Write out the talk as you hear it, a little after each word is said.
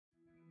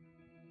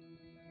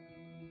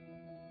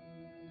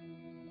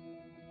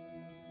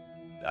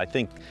I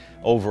think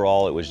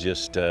overall it was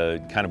just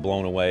kind of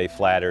blown away,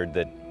 flattered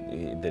that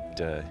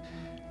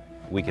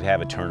we could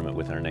have a tournament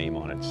with our name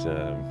on it.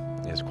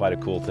 It's quite a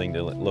cool thing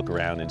to look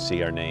around and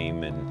see our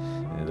name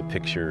and the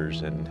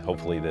pictures, and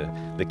hopefully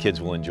the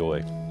kids will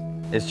enjoy.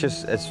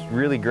 It's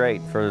really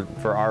great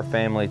for our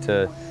family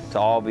to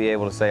all be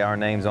able to say our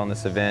names on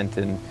this event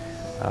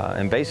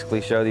and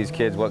basically show these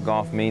kids what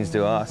golf means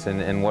to us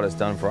and what it's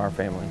done for our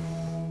family.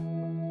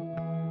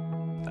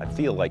 I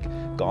feel like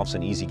golf's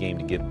an easy game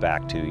to give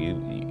back to.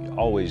 You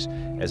always,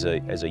 as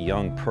a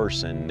young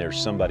person,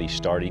 there's somebody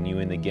starting you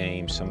in the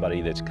game,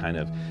 somebody that's kind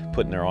of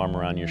putting their arm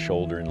around your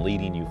shoulder and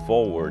leading you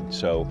forward.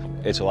 So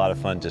it's a lot of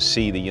fun to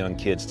see the young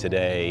kids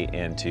today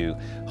and to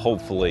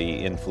hopefully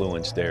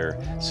influence their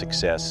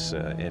success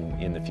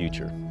in the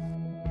future.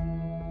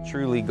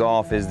 Truly,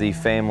 golf is the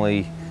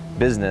family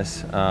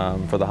business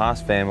for the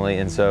Haas family,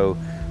 and so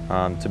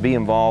to be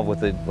involved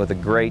with a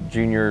great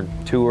junior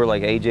tour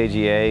like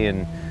AJGA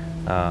and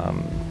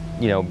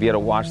you know, be able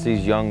to watch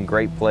these young,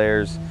 great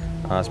players,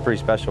 it's pretty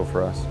special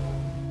for us.